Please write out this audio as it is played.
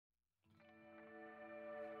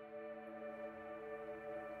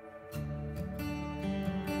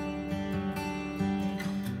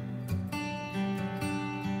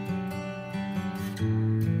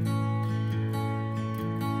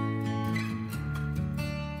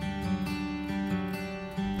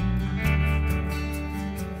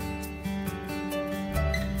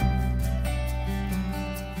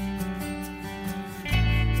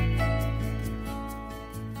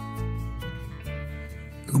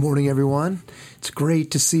Good morning, everyone. It's great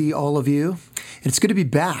to see all of you. And it's good to be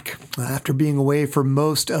back after being away for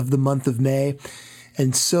most of the month of May.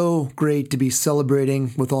 And so great to be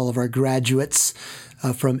celebrating with all of our graduates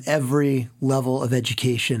from every level of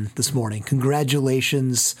education this morning.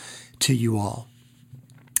 Congratulations to you all.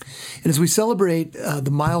 And as we celebrate the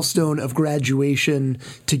milestone of graduation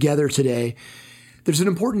together today, there's an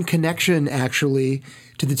important connection, actually,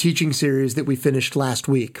 to the teaching series that we finished last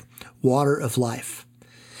week, Water of Life.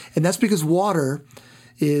 And that's because water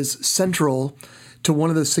is central to one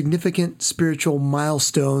of the significant spiritual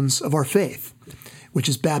milestones of our faith, which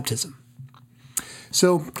is baptism.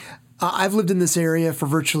 So I've lived in this area for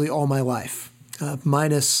virtually all my life,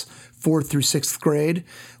 minus 4th through 6th grade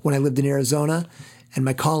when I lived in Arizona, and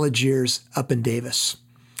my college years up in Davis.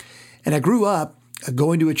 And I grew up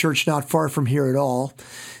going to a church not far from here at all,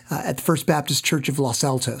 at the First Baptist Church of Los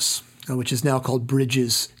Altos, which is now called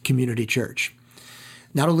Bridges Community Church.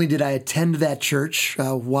 Not only did I attend that church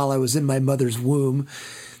while I was in my mother's womb,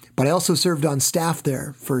 but I also served on staff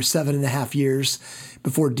there for 7.5 years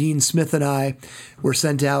before Dean Smith and I were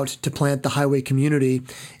sent out to plant the highway community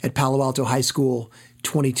at Palo Alto High School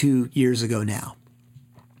 22 years ago now.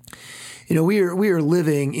 You know, we are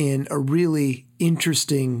living in a really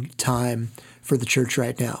interesting time for the church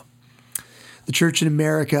right now. The church in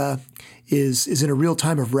America is in a real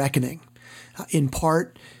time of reckoning, in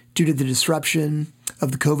part due to the disruption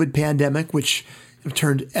of the COVID pandemic, which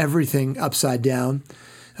turned everything upside down,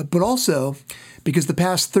 but also because the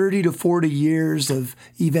past 30 to 40 years of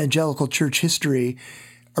evangelical church history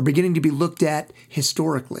are beginning to be looked at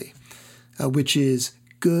historically, which is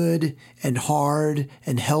good and hard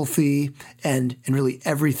and healthy and really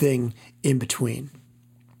everything in between.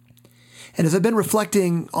 And as I've been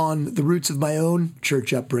reflecting on the roots of my own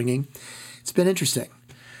church upbringing, it's been interesting.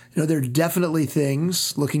 You know, there are definitely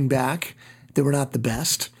things, looking back, that were not the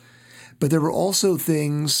best, but there were also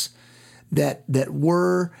things that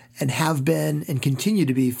were and have been and continue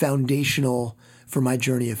to be foundational for my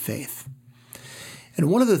journey of faith.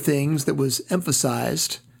 And one of the things that was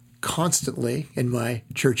emphasized constantly in my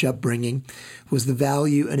church upbringing was the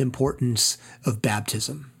value and importance of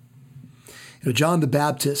baptism. You know, John the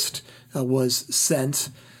Baptist was sent,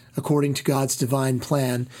 according to God's divine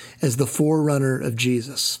plan, as the forerunner of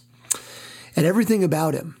Jesus. And everything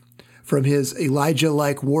about him, from his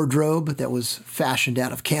Elijah-like wardrobe that was fashioned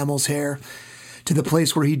out of camel's hair, to the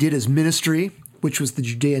place where he did his ministry, which was the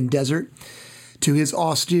Judean desert, to his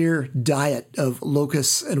austere diet of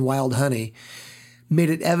locusts and wild honey, made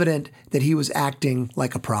it evident that he was acting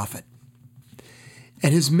like a prophet.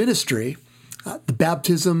 And his ministry, the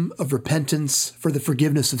baptism of repentance for the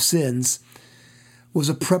forgiveness of sins, was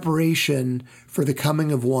a preparation for the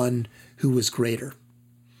coming of one who was greater.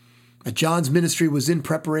 John's ministry was in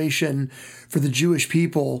preparation for the Jewish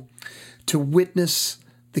people to witness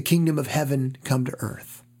the kingdom of heaven come to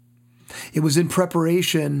earth. It was in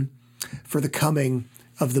preparation for the coming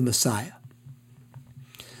of the Messiah.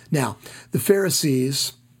 Now, the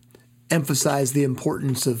Pharisees emphasized the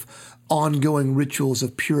importance of ongoing rituals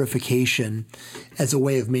of purification as a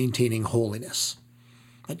way of maintaining holiness.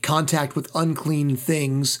 Contact with unclean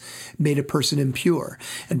things made a person impure.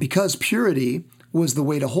 And because purity was the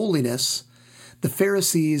way to holiness, the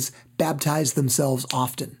Pharisees baptized themselves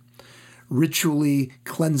often, ritually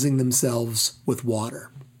cleansing themselves with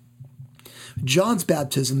water. John's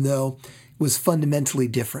baptism, though, was fundamentally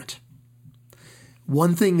different.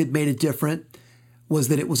 One thing that made it different was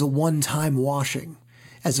that it was a one-time washing,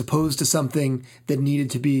 as opposed to something that needed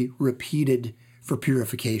to be repeated for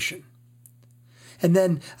purification. And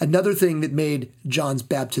then another thing that made John's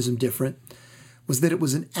baptism different was that it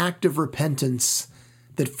was an act of repentance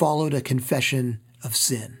that followed a confession of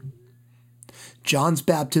sin. John's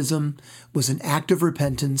baptism was an act of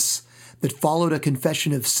repentance that followed a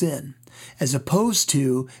confession of sin, as opposed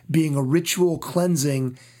to being a ritual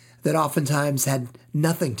cleansing that oftentimes had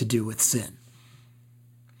nothing to do with sin.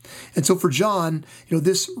 And so for John,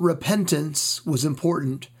 this repentance was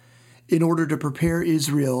important in order to prepare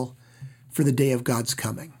Israel for the day of God's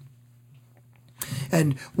coming.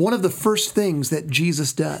 And one of the first things that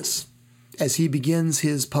Jesus does as he begins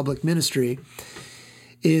his public ministry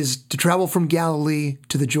is to travel from Galilee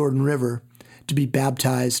to the Jordan River to be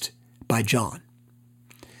baptized by John.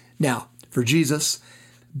 Now, for Jesus,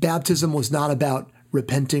 baptism was not about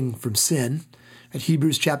repenting from sin.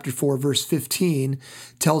 Hebrews chapter 4, verse 15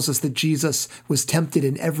 tells us that Jesus was tempted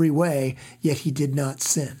in every way, yet he did not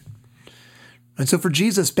sin. And so for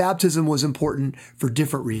Jesus, baptism was important for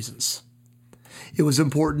different reasons. It was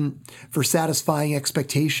important for satisfying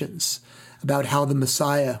expectations about how the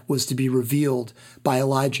Messiah was to be revealed by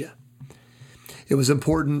Elijah. It was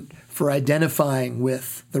important for identifying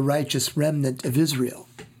with the righteous remnant of Israel.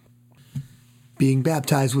 Being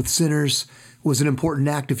baptized with sinners was an important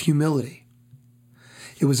act of humility.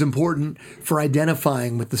 It was important for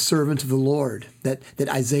identifying with the servant of the Lord that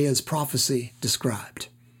Isaiah's prophecy described.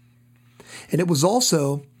 And it was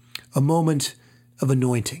also a moment of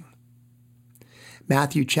anointing.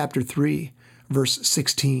 Matthew chapter 3, verse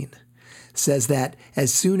 16 says that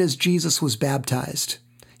as soon as Jesus was baptized,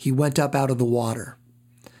 he went up out of the water.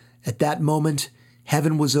 At that moment,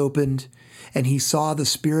 heaven was opened, and he saw the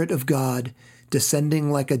Spirit of God descending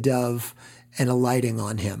like a dove and alighting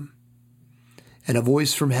on him. And a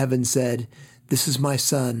voice from heaven said, "This is my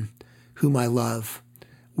Son, whom I love.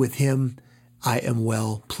 With him I am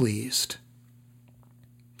well pleased."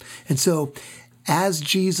 And so, as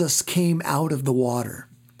Jesus came out of the water,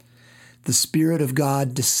 the Spirit of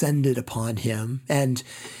God descended upon him. And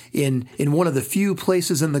in one of the few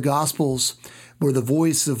places in the Gospels where the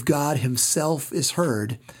voice of God himself is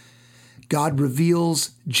heard, God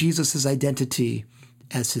reveals Jesus' identity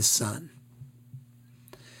as his Son.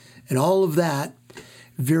 And all of that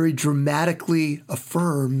very dramatically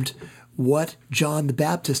affirmed what John the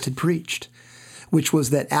Baptist had preached, which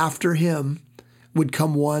was that after him would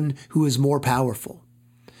come one who is more powerful,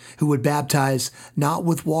 who would baptize not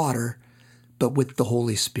with water, but with the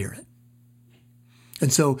Holy Spirit.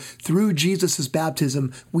 And so through Jesus'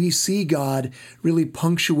 baptism, we see God really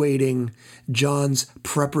punctuating John's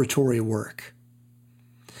preparatory work.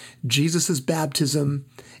 Jesus' baptism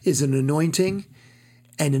is an anointing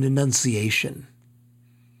and an annunciation.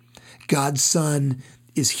 God's Son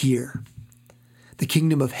is here. The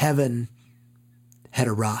kingdom of heaven had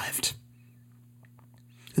arrived.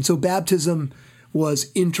 And so baptism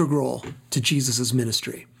was integral to Jesus'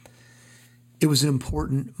 ministry. It was an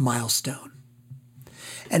important milestone.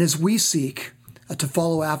 And as we seek to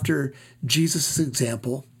follow after Jesus'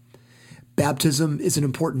 example, baptism is an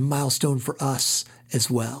important milestone for us as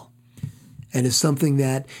well, and is something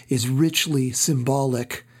that is richly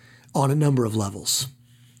symbolic on a number of levels.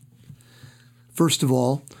 First of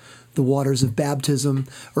all, the waters of baptism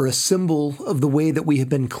are a symbol of the way that we have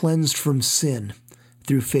been cleansed from sin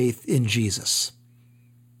through faith in Jesus.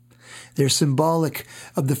 They're symbolic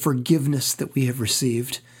of the forgiveness that we have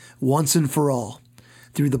received once and for all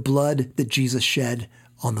through the blood that Jesus shed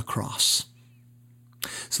on the cross.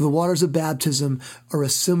 So the waters of baptism are a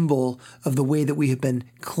symbol of the way that we have been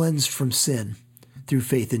cleansed from sin through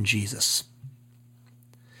faith in Jesus.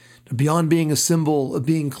 Beyond being a symbol of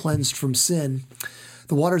being cleansed from sin,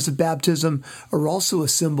 the waters of baptism are also a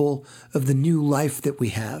symbol of the new life that we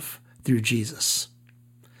have through Jesus.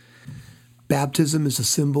 Baptism is a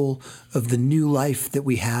symbol of the new life that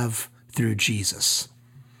we have through Jesus.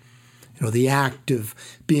 The act of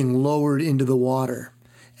being lowered into the water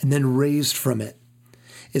and then raised from it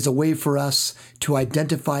is a way for us to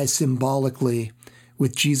identify symbolically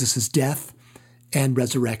with Jesus' death and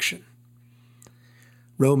resurrection.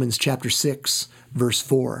 Romans chapter 6, verse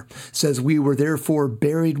 4 says, "We were therefore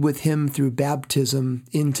buried with him through baptism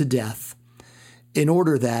into death, in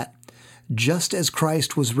order that, just as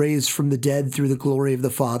Christ was raised from the dead through the glory of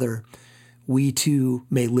the Father, we too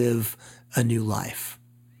may live a new life."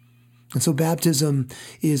 And so baptism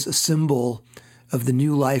is a symbol of the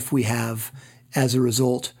new life we have as a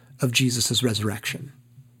result of Jesus' resurrection.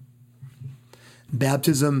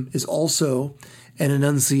 Baptism is also an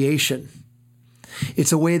annunciation.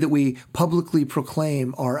 It's a way that we publicly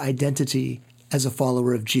proclaim our identity as a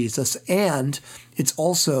follower of Jesus, and it's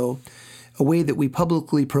also a way that we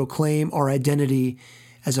publicly proclaim our identity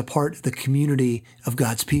as a part of the community of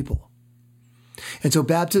God's people. And so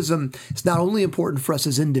baptism is not only important for us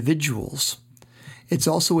as individuals, it's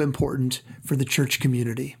also important for the church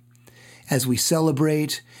community as we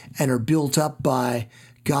celebrate and are built up by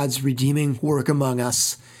God's redeeming work among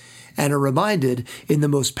us and are reminded in the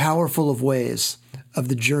most powerful of ways of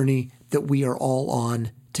the journey that we are all on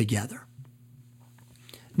together.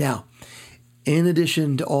 Now, in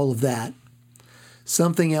addition to all of that,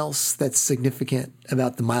 something else that's significant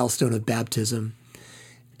about the milestone of baptism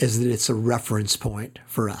is that it's a reference point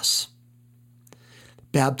for us.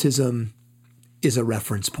 Baptism is a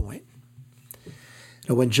reference point.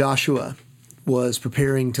 Now, when Joshua was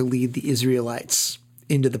preparing to lead the Israelites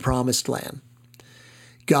into the promised land,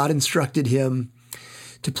 God instructed him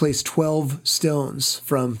to place 12 stones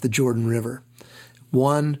from the Jordan River,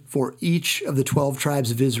 one for each of the 12 tribes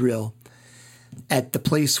of Israel, at the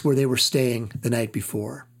place where they were staying the night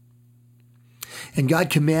before. And God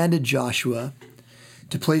commanded Joshua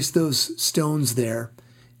to place those stones there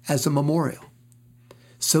as a memorial,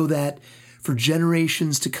 so that for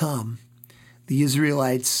generations to come, the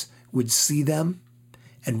Israelites would see them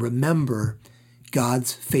and remember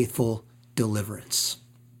God's faithful deliverance.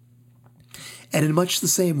 And in much the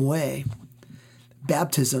same way,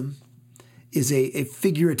 baptism is a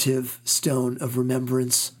figurative stone of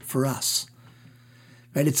remembrance for us.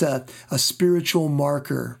 Right? It's a spiritual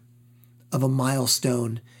marker of a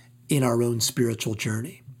milestone in our own spiritual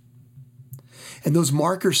journey. And those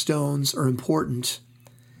marker stones are important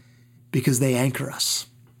because they anchor us.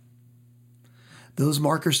 Those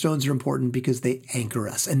marker stones are important because they anchor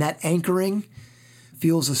us. And that anchoring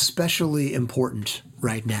feels especially important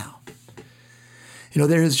right now.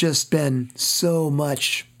 There has just been so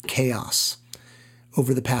much chaos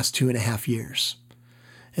over the past 2.5 years.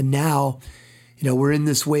 And now, we're in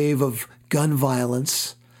this wave of gun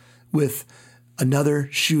violence with another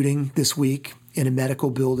shooting this week in a medical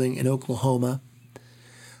building in Oklahoma,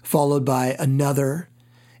 followed by another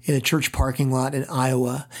in a church parking lot in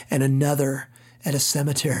Iowa, and another at a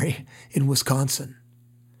cemetery in Wisconsin.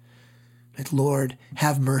 And Lord,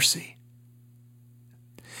 have mercy.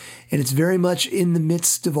 And it's very much in the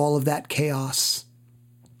midst of all of that chaos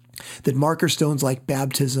that marker stones like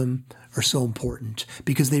baptism are so important,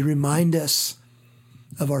 because they remind us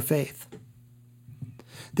of our faith.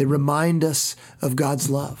 They remind us of God's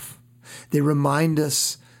love. They remind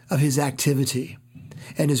us of his activity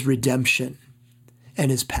and his redemption and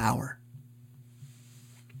his power.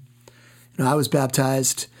 I was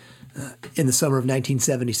baptized in the summer of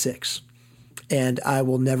 1976, and I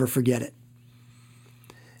will never forget it.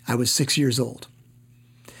 I was 6 years old.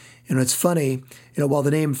 And it's funny, while the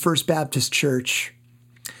name First Baptist Church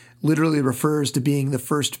literally refers to being the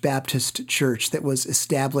first Baptist church that was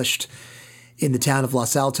established in the town of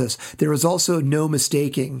Los Altos, there was also no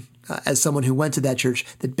mistaking, as someone who went to that church,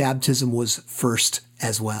 that baptism was first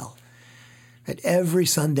as well. Right? Every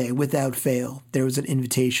Sunday, without fail, there was an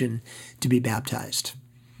invitation to be baptized.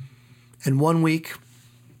 And one week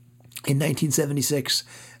in 1976,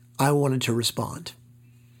 I wanted to respond.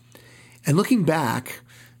 And looking back,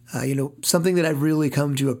 something that I've really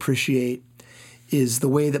come to appreciate is the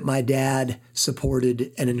way that my dad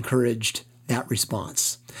supported and encouraged that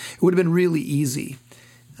response. It would have been really easy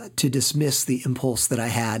to dismiss the impulse that I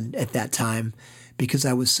had at that time because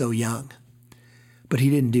I was so young. But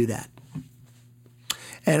he didn't do that.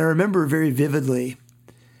 And I remember very vividly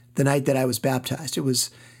the night that I was baptized. It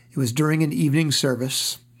was during an evening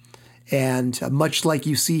service, and much like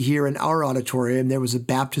you see here in our auditorium, there was a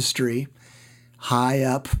baptistry high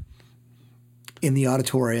up in the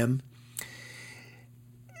auditorium.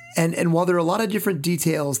 And while there are a lot of different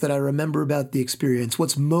details that I remember about the experience,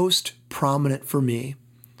 what's most prominent for me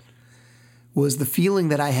was the feeling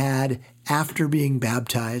that I had after being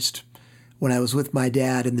baptized when I was with my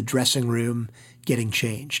dad in the dressing room getting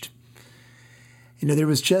changed. There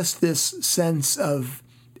was just this sense of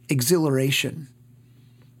exhilaration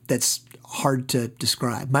that's hard to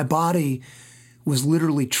describe. My body was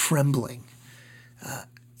literally trembling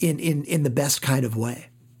in the best kind of way.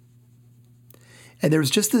 And there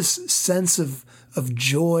was just this sense of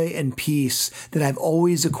joy and peace that I've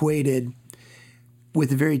always equated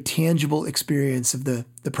with a very tangible experience of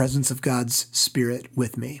the presence of God's Spirit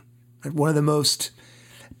with me. One of the most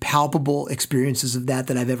palpable experiences of that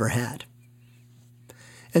I've ever had.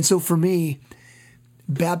 And so for me,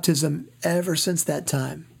 baptism, ever since that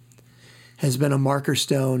time, has been a marker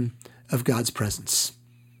stone of God's presence.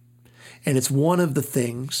 And it's one of the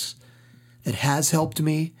things that has helped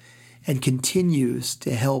me and continues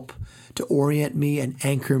to help to orient me and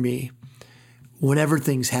anchor me whenever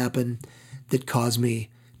things happen that cause me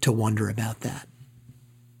to wonder about that.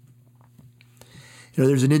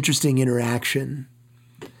 There's an interesting interaction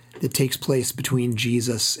that takes place between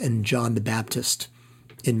Jesus and John the Baptist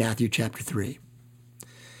in Matthew chapter 3.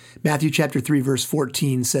 Matthew chapter 3, verse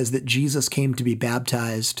 14 says that Jesus came to be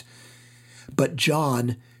baptized, but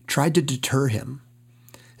John tried to deter him,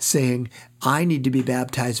 saying, "I need to be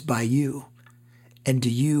baptized by you, and do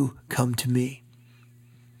you come to me?"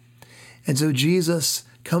 And so Jesus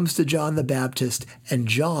comes to John the Baptist, and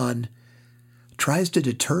John tries to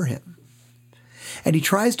deter him. And he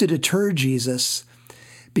tries to deter Jesus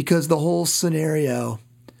because the whole scenario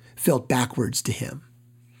felt backwards to him.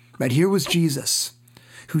 Right? Here was Jesus,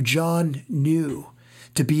 who John knew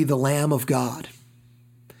to be the Lamb of God,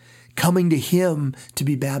 coming to him to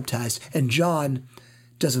be baptized. And John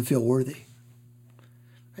doesn't feel worthy.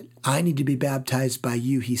 Right? I need to be baptized by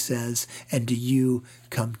you, he says, and do you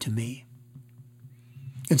come to me?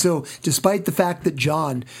 And so, despite the fact that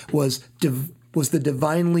John was the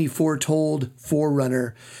divinely foretold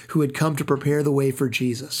forerunner who had come to prepare the way for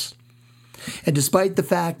Jesus, and despite the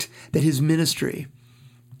fact that his ministry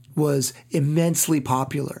was immensely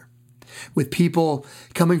popular, with people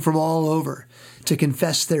coming from all over to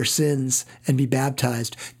confess their sins and be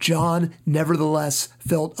baptized, John nevertheless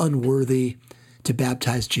felt unworthy to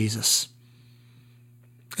baptize Jesus.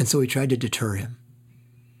 And so he tried to deter him.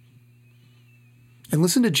 And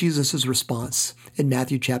listen to Jesus' response in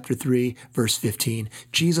Matthew chapter 3, verse 15.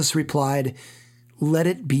 Jesus replied, "Let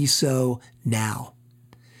it be so now.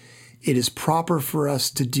 It is proper for us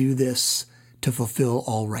to do this to fulfill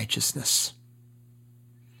all righteousness."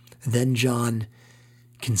 Then John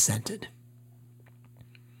consented.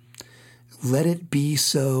 Let it be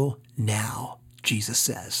so now, Jesus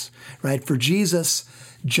says, right? For Jesus,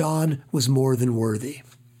 John was more than worthy.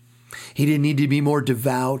 He didn't need to be more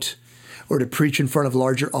devout or to preach in front of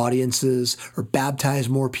larger audiences or baptize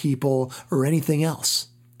more people or anything else.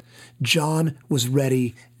 John was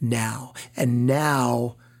ready now. And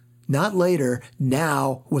now, not later,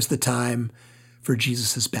 now was the time for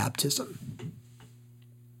Jesus' baptism.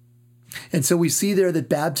 And so we see there that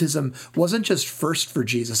baptism wasn't just first for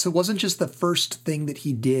Jesus. It wasn't just the first thing that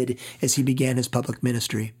he did as he began his public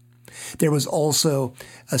ministry. There was also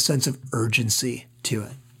a sense of urgency to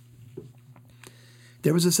it.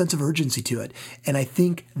 There was a sense of urgency to it. And I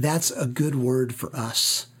think that's a good word for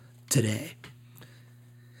us today.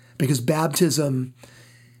 Because baptism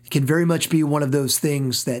can very much be one of those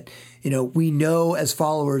things that, we know as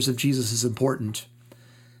followers of Jesus is important,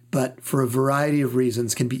 but for a variety of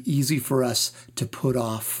reasons can be easy for us to put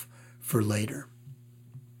off for later.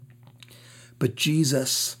 But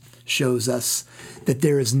Jesus shows us that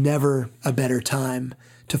there is never a better time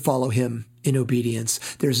to follow him in obedience.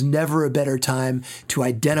 There's never a better time to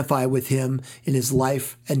identify with him in his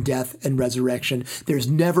life and death and resurrection. There's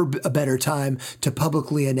never a better time to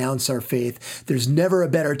publicly announce our faith. There's never a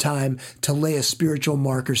better time to lay a spiritual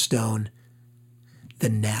marker stone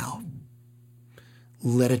than now.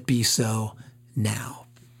 Let it be so now.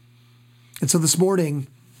 And so this morning,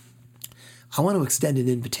 I want to extend an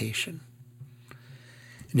invitation.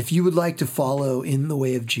 And if you would like to follow in the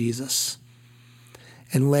way of Jesus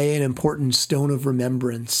and lay an important stone of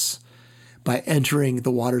remembrance by entering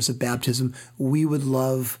the waters of baptism, we would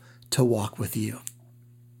love to walk with you.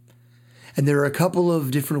 And there are a couple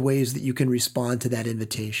of different ways that you can respond to that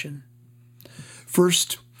invitation.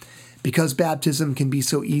 First, because baptism can be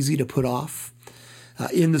so easy to put off,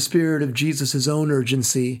 in the spirit of Jesus' own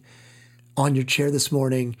urgency, on your chair this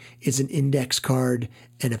morning is an index card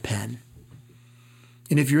and a pen.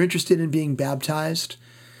 And if you're interested in being baptized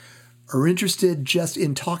or interested just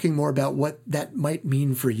in talking more about what that might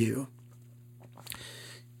mean for you,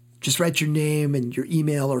 just write your name and your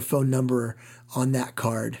email or phone number on that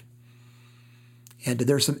card. And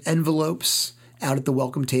there are some envelopes out at the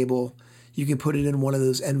welcome table. You can put it in one of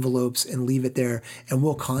those envelopes and leave it there, and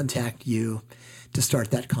we'll contact you to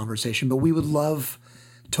start that conversation. But we would love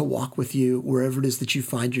to walk with you wherever it is that you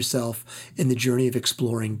find yourself in the journey of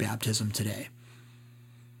exploring baptism today.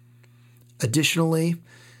 Additionally,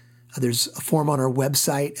 there's a form on our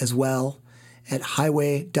website as well at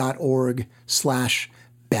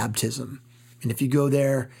highway.org/baptism. And if you go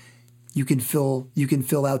there, you can fill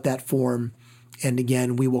out that form. And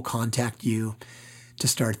again, we will contact you to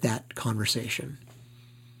start that conversation.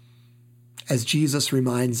 As Jesus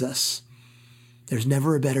reminds us, there's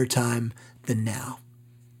never a better time than now.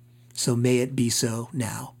 So may it be so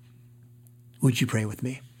now. Would you pray with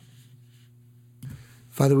me?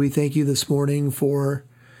 Father, we thank you this morning for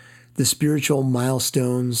the spiritual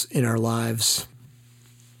milestones in our lives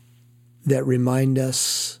that remind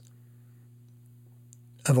us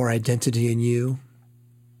of our identity in you,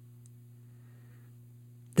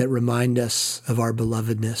 that remind us of our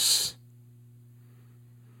belovedness,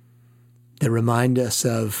 that remind us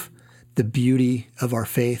of the beauty of our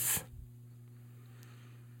faith,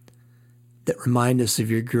 that remind us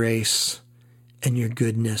of your grace and your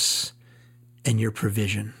goodness and your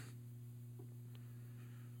provision.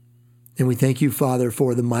 And we thank you, Father,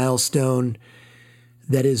 for the milestone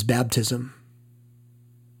that is baptism.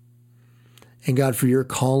 And God, for your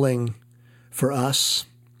calling for us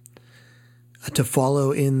to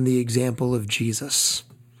follow in the example of Jesus,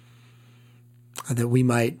 that we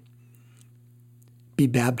might be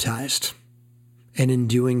baptized, and in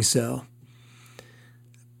doing so,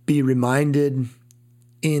 be reminded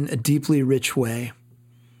in a deeply rich way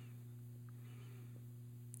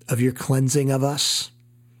of your cleansing of us,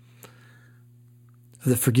 of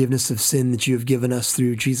the forgiveness of sin that you have given us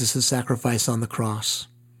through Jesus' sacrifice on the cross.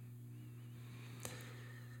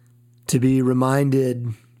 To be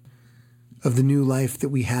reminded of the new life that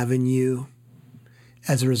we have in you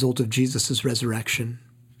as a result of Jesus' resurrection.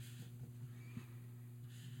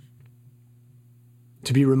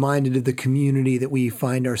 to be reminded of the community that we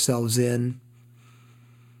find ourselves in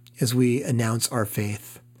as we announce our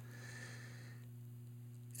faith.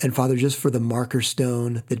 And Father, just for the marker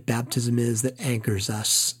stone that baptism is that anchors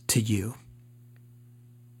us to you.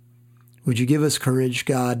 Would you give us courage,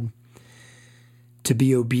 God, to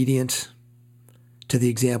be obedient to the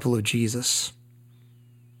example of Jesus?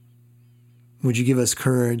 Would you give us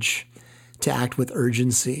courage to act with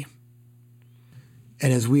urgency?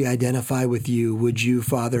 And as we identify with you, would you,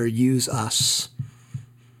 Father, use us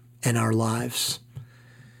and our lives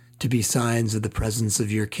to be signs of the presence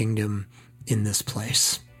of your kingdom in this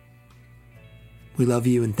place? We love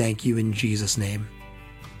you and thank you in Jesus' name.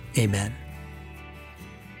 Amen.